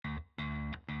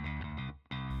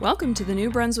Welcome to the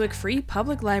New Brunswick Free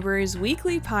Public Library's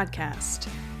weekly podcast.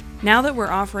 Now that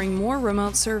we're offering more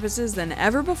remote services than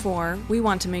ever before, we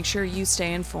want to make sure you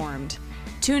stay informed.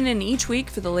 Tune in each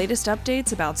week for the latest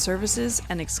updates about services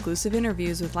and exclusive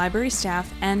interviews with library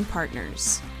staff and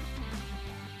partners.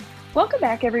 Welcome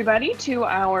back, everybody, to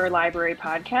our library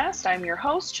podcast. I'm your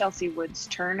host, Chelsea Woods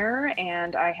Turner,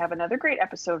 and I have another great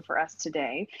episode for us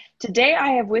today. Today,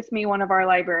 I have with me one of our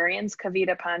librarians,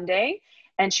 Kavita Pandey,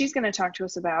 and she's going to talk to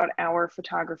us about our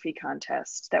photography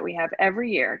contest that we have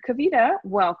every year. Kavita,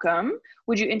 welcome.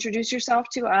 Would you introduce yourself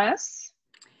to us?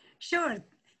 Sure.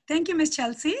 Thank you, Ms.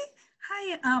 Chelsea.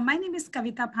 Hi, my name is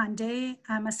Kavita Pandey.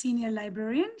 I'm a senior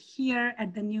librarian here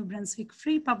at the New Brunswick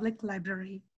Free Public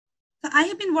Library. So I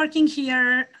have been working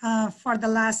here for the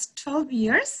last 12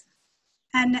 years.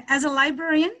 And as a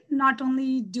librarian, not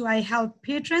only do I help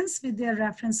patrons with their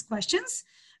reference questions,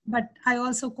 but I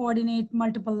also coordinate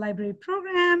multiple library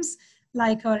programs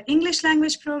like our English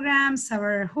language programs,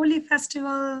 our Holi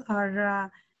Festival,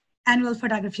 our annual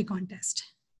photography contest.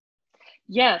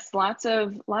 Yes, lots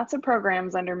of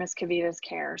programs under Miss Kavita's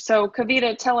care. So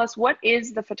Kavita, tell us, what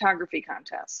is the photography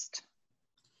contest?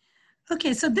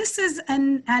 Okay, so this is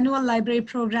an annual library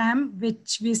program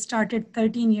which we started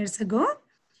 13 years ago.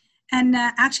 And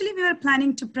actually we were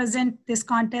planning to present this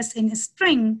contest in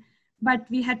spring, but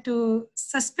we had to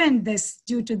suspend this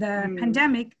due to the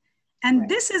pandemic. And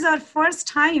This is our first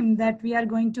time that we are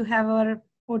going to have our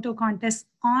photo contest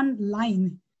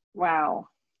online. Wow.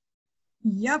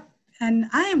 Yep. And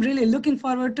I am really looking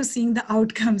forward to seeing the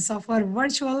outcomes of our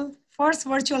first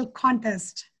virtual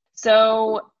contest.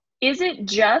 So is it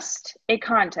just a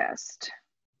contest?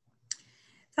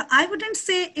 So I wouldn't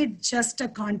say it's just a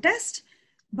contest,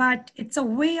 but it's a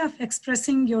way of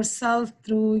expressing yourself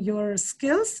through your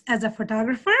skills as a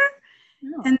photographer.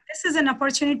 Oh. And this is an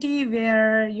opportunity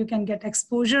where you can get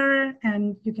exposure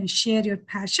and you can share your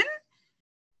passion.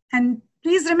 And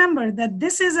please remember that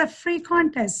this is a free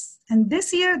contest. And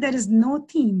this year there is no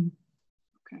theme.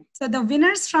 Okay. So the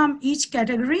winners from each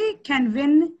category can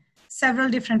win several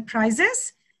different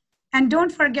prizes. And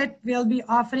don't forget, we'll be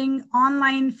offering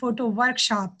online photo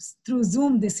workshops through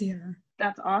Zoom this year.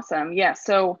 That's awesome. Yes.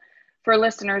 So for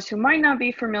listeners who might not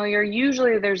be familiar,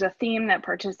 usually there's a theme that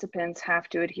participants have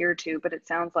to adhere to, but it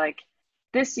sounds like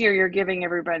this year you're giving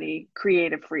everybody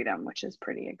creative freedom, which is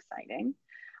pretty exciting.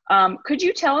 Could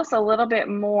you tell us a little bit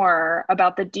more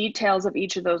about the details of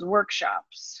each of those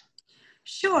workshops?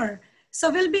 Sure.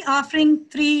 So we'll be offering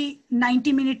 3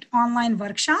 90-minute online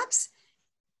workshops.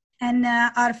 And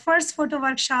our first photo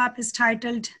workshop is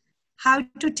titled How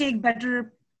to Take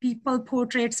Better People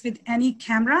Portraits with Any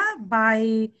Camera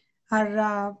by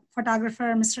our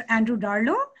photographer, Mr. Andrew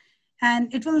Darlow.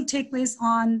 And it will take place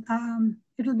on,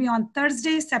 it will be on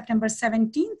Thursday, September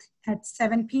 17th at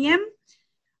 7 p.m.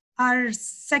 Our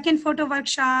second photo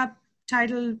workshop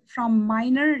titled From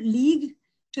Minor League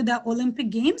to the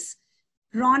Olympic Games,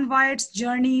 Ron Wyatt's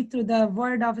Journey Through the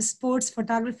World of Sports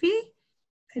Photography.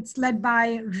 It's led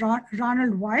by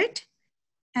Ronald Wyatt.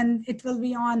 And it will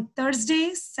be on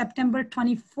Thursday, September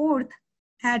 24th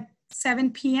at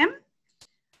 7 p.m.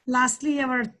 Lastly,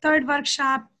 our third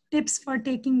workshop, Tips for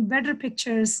Taking Better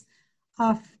Pictures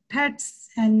of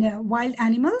Pets and Wild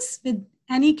Animals with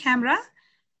Any Camera.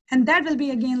 And that will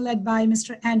be again led by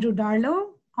Mr. Andrew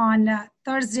Darlow on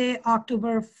Thursday,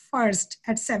 October 1st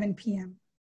at 7 p.m.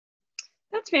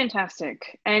 That's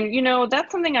fantastic. And you know,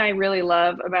 that's something I really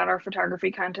love about our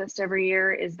photography contest every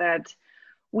year is that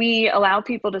we allow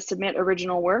people to submit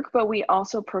original work, but we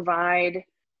also provide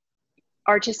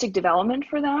artistic development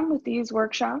for them with these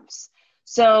workshops.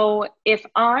 So if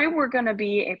I were going to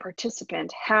be a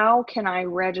participant, how can I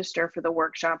register for the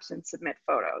workshops and submit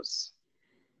photos?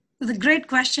 That's a great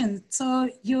question. So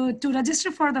to register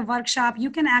for the workshop,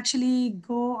 you can actually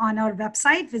go on our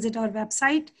website, visit our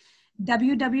website,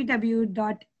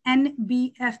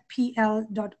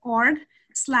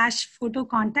 www.nbfpl.org/photo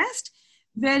contest,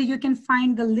 where you can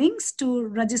find the links to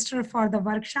register for the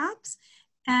workshops.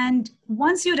 And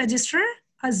once you register,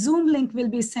 a Zoom link will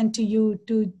be sent to you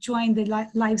to join the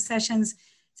live sessions.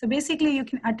 So basically you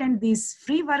can attend these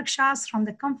free workshops from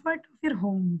the comfort of your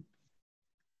home.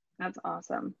 That's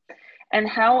awesome. And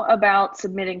how about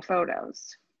submitting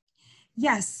photos?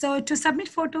 Yes, so to submit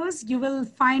photos, you will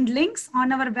find links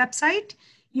on our website.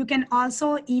 You can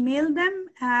also email them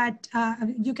at,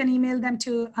 you can email them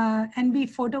to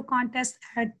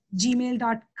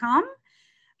nbphotocontest@gmail.com.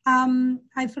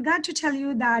 I forgot to tell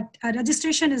you that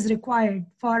registration is required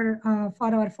for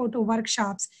our photo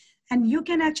workshops. And you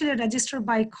can actually register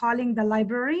by calling the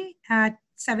library at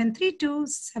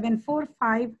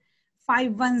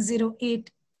 732-745-5108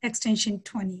 extension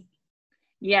 20.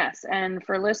 Yes, and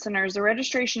for listeners, the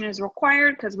registration is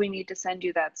required because we need to send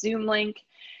you that Zoom link.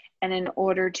 And in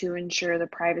order to ensure the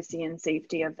privacy and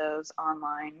safety of those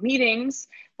online meetings,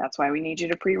 that's why we need you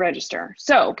to pre-register.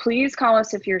 So please call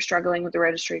us if you're struggling with the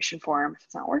registration form, if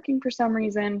it's not working for some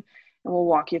reason, and we'll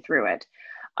walk you through it.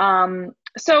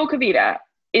 So Kavita,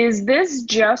 is this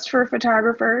just for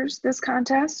photographers, this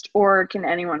contest, or can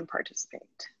anyone participate?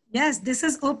 Yes, this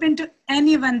is open to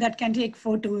anyone that can take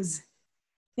photos.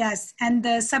 Yes, and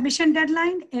the submission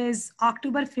deadline is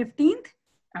October 15th.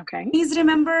 Okay. Please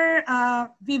remember,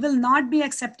 we will not be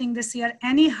accepting this year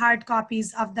any hard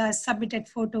copies of the submitted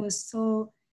photos.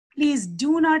 So please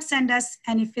do not send us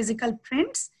any physical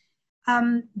prints.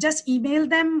 Just email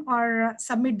them or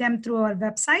submit them through our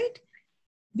website.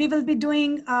 We will be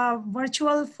doing a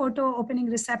virtual photo opening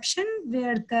reception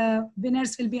where the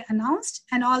winners will be announced,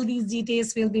 and all these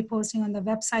details we'll be posting on the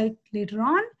website later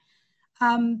on.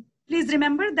 Please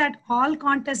remember that all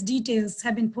contest details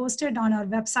have been posted on our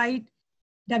website,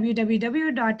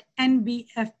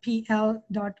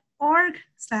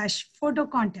 www.nbfpl.org/photo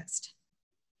contest.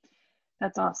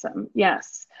 That's awesome.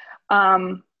 Yes.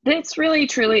 This really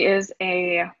truly is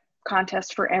a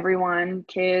contest for everyone,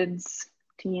 kids,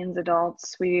 teens,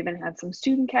 adults. We've even had some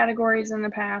student categories in the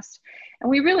past, and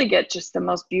we really get just the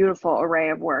most beautiful array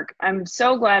of work. I'm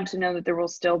so glad to know that there will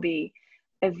still be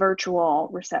a virtual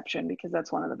reception, because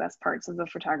that's one of the best parts of the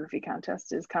photography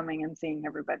contest, is coming and seeing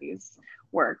everybody's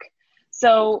work.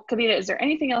 So Kavita, is there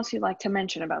anything else you'd like to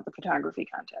mention about the photography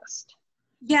contest?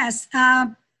 Yes.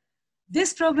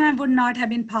 This program would not have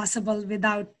been possible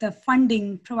without the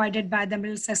funding provided by the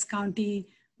Middlesex County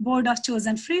Board of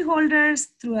Chosen Freeholders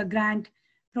through a grant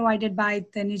provided by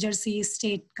the New Jersey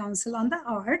State Council on the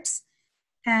Arts.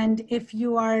 And if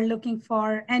you are looking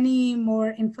for any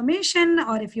more information,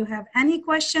 or if you have any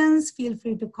questions, feel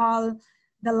free to call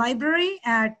the library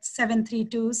at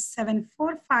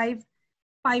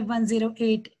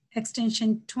 732-745-5108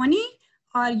 extension 20,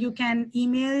 or you can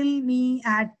email me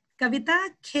at Kavita,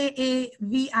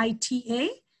 Kavita,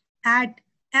 at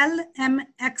lmxac.org.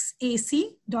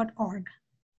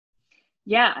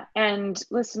 Yeah, and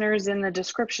listeners, in the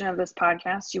description of this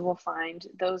podcast, you will find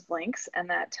those links and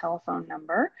that telephone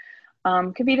number.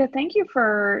 Kavita, thank you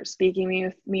for speaking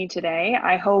with me today.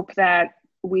 I hope that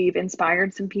we've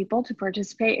inspired some people to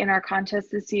participate in our contest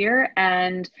this year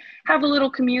and have a little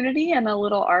community and a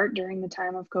little art during the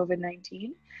time of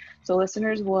COVID-19. So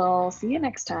listeners, we'll see you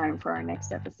next time for our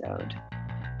next episode.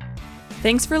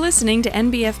 Thanks for listening to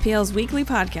NBFPL's weekly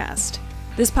podcast.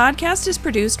 This podcast is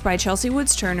produced by Chelsea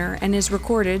Woods Turner and is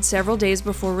recorded several days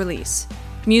before release.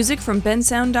 Music from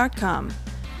bensound.com.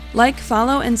 Like,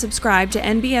 follow, and subscribe to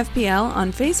NBFPL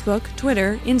on Facebook,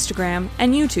 Twitter, Instagram,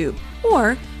 and YouTube,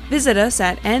 or visit us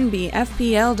at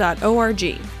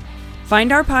nbfpl.org.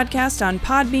 Find our podcast on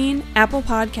Podbean, Apple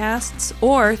Podcasts,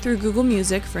 or through Google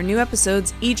Music for new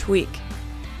episodes each week.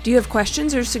 Do you have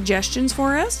questions or suggestions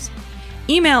for us?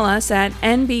 Email us at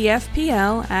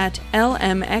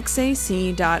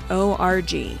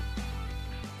nbfpl@lmxac.org.